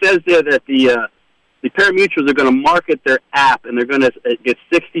clear. It says there that the pari-mutuels are going to market their app, and they're going to get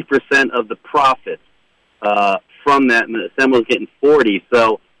 60% of the profits from that, and the Seminole's getting 40.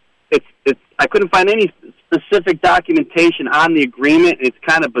 So it's I couldn't find any specific documentation on the agreement. It's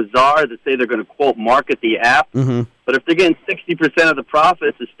kind of bizarre to say they're going to, quote, market the app. Mm-hmm. But if they're getting 60% of the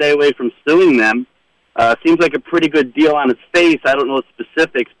profits to stay away from suing them, seems like a pretty good deal on its face. I don't know the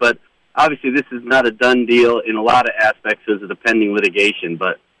specifics, but obviously this is not a done deal in a lot of aspects because of the pending litigation.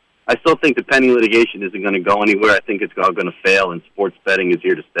 But I still think the pending litigation isn't going to go anywhere. I think it's all going to fail, and sports betting is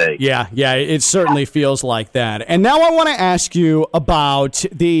here to stay. Yeah, it certainly feels like that. And now I want to ask you about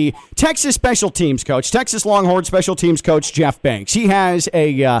the Texas special teams coach, Texas Longhorn special teams coach Jeff Banks. He has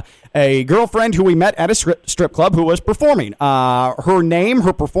a girlfriend who we met at a strip club who was performing.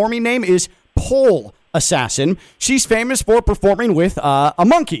 Her performing name is Pole Assassin. She's famous for performing with a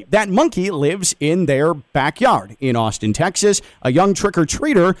monkey. That monkey lives in their backyard in Austin, Texas. A young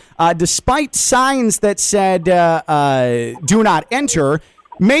trick-or-treater, despite signs that said do not enter,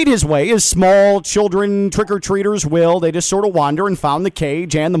 made his way, as small children trick-or-treaters will. They just sort of wander and found the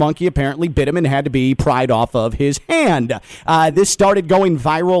cage, and the monkey apparently bit him and had to be pried off of his hand. This started going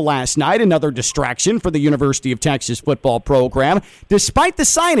viral last night, another distraction for the University of Texas football program. Despite the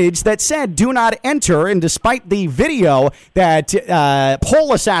signage that said do not enter, and despite the video that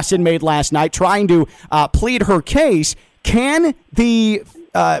Pole Assassin made last night trying to plead her case, can the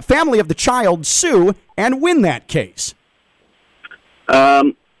family of the child sue and win that case?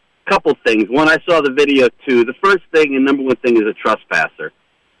 Couple things. One, I saw the video, too. The first thing and number one thing is a trespasser.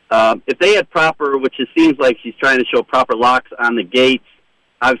 If they had proper, which it seems like she's trying to show proper locks on the gates,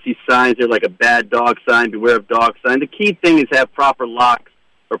 obviously signs are like a bad dog sign, beware of dog sign. The key thing is have proper locks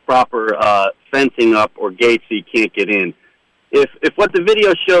or proper fencing up or gates so you can't get in. If what the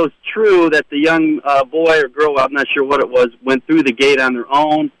video shows true, that the young boy or girl, I'm not sure what it was, went through the gate on their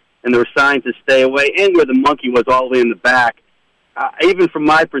own and there were signs to stay away, and where the monkey was all the way in the back, even from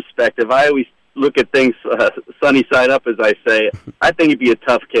my perspective, I always look at things sunny side up, as I say. I think it'd be a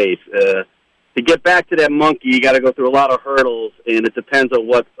tough case. To get back to that monkey, you got to go through a lot of hurdles, and it depends on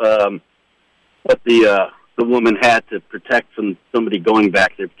what the woman had to protect from somebody going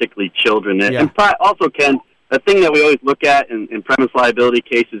back there, particularly children. Yeah. And also, Ken, the thing that we always look at in premise liability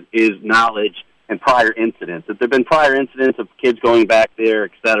cases is knowledge and prior incidents. If there have been prior incidents of kids going back there,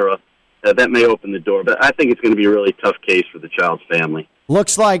 et cetera, that may open the door, but I think it's going to be a really tough case for the child's family.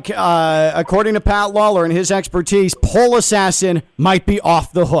 Looks like, according to Pat Lawler and his expertise, Pole Assassin might be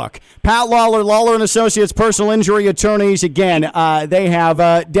off the hook. Pat Lawler, Lawler & Associates personal injury attorneys, again, they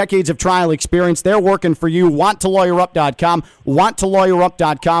have decades of trial experience. They're working for you. WantToLawyerUp.com.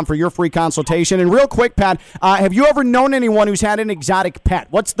 WantToLawyerUp.com for your free consultation. And real quick, Pat, have you ever known anyone who's had an exotic pet?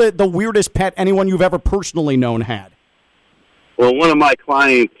 What's the weirdest pet anyone you've ever personally known had? Well, one of my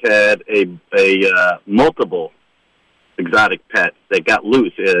clients had a multiple exotic pets that got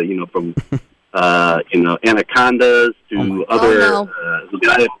loose, from anacondas to other.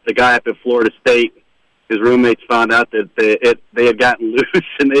 The guy up at Florida State, his roommates found out that they had gotten loose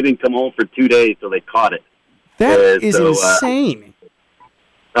and they didn't come home for 2 days till they caught it. That is insane.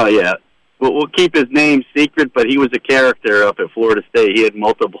 Oh yeah, we'll keep his name secret, but he was a character up at Florida State. He had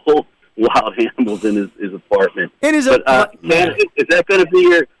multiple wild animals in his apartment. Ken, is that going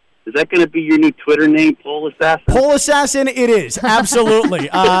to be your new Twitter name, Pole Assassin? Pole Assassin, it is absolutely.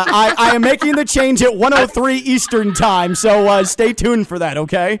 I am making the change at 1:03 Eastern time, so stay tuned for that.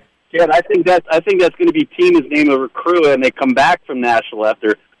 Okay. Yeah, I think that's going to be Tina's name of her crew, and they come back from Nashville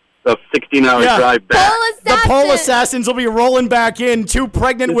after a 16-hour drive back. The Pole Assassins will be rolling back in. 2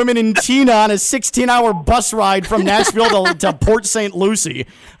 pregnant women and Tina on a 16-hour bus ride from Nashville to Port St. Lucie.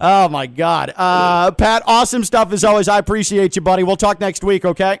 Oh, my God. Pat, awesome stuff as always. I appreciate you, buddy. We'll talk next week,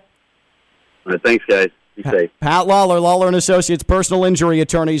 okay? All right, thanks, guys. Be safe. Pat Lawler, Lawler & Associates, personal injury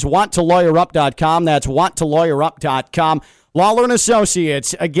attorneys. WantToLawyerUp.com. That's WantToLawyerUp.com. Lawler and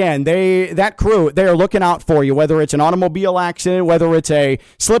Associates, again, that crew, they are looking out for you, whether it's an automobile accident, whether it's a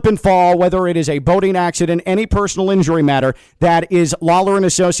slip and fall, whether it is a boating accident, any personal injury matter. That is Lawler and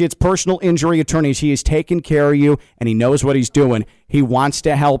Associates personal injury attorneys. He is taking care of you, and he knows what he's doing. He wants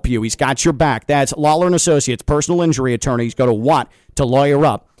to help you. He's got your back. That's Lawler and Associates personal injury attorneys. Go to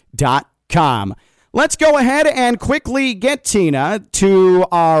wanttolawyerup.com. Let's go ahead and quickly get Tina to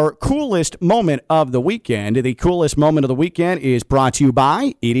our coolest moment of the weekend. The coolest moment of the weekend is brought to you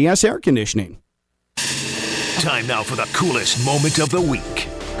by EDS Air Conditioning. Time now for the coolest moment of the week.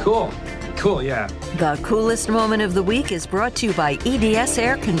 Cool, yeah. The coolest moment of the week is brought to you by EDS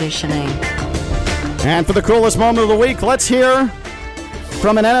Air Conditioning. And for the coolest moment of the week, let's hear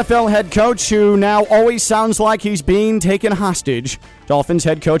from an NFL head coach who now always sounds like he's being taken hostage, Dolphins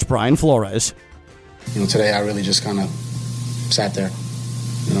head coach Brian Flores. Today I really just kind of sat there,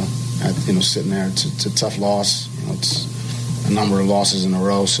 sitting there. It's a tough loss. It's a number of losses in a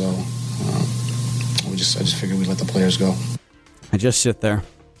row, so I just figured we'd let the players go. I just sit there.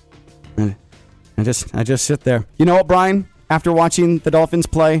 I just sit there. You know what, Brian? After watching the Dolphins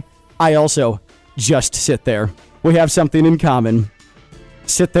play, I also just sit there. We have something in common.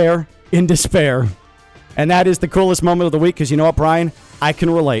 Sit there in despair. And that is the coolest moment of the week, because you know what, Brian? I can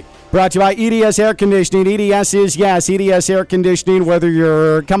relate. Brought to you by EDS Air Conditioning. EDS is yes. EDS Air Conditioning, whether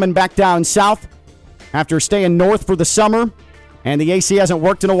you're coming back down south after staying north for the summer and the AC hasn't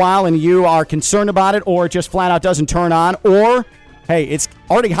worked in a while and you are concerned about it, or it just flat out doesn't turn on, or, hey, it's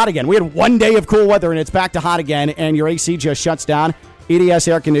already hot again. We had one day of cool weather and it's back to hot again and your AC just shuts down. EDS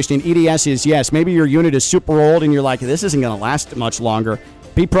Air Conditioning. EDS is yes. Maybe your unit is super old and you're like, this isn't going to last much longer.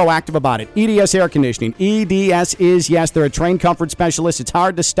 Be proactive about it. EDS Air Conditioning. EDS is yes. They're a train comfort specialist. It's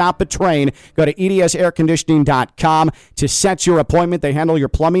hard to stop a train. Go to edsairconditioning.com to set your appointment. They handle your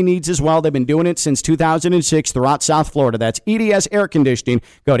plumbing needs as well. They've been doing it since 2006 throughout South Florida. That's EDS Air Conditioning.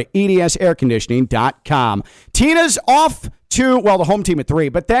 Go to edsairconditioning.com. Tina's off to, the home team at 3,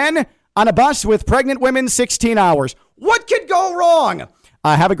 but then on a bus with pregnant women 16 hours. What could go wrong?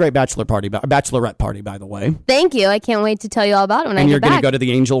 Have a great bachelorette party, by the way. Thank you. I can't wait to tell you all about it when I get back. And you're going to go to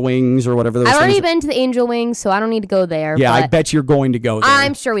the Angel Wings or whatever those I've already things been to the Angel Wings, so I don't need to go there. Yeah, I bet you're going to go there.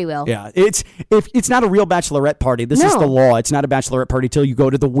 I'm sure we will. Yeah, it's not a real bachelorette party. This is the law. It's not a bachelorette party till you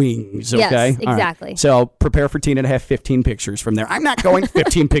go to the Wings, okay? Yes, exactly. Right. So prepare for Tina to have 15 pictures from there. I'm not going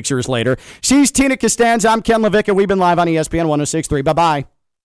 15 pictures later. She's Tina Costanza. I'm Ken LaVicka. We've been live on ESPN 106.3. Bye-bye.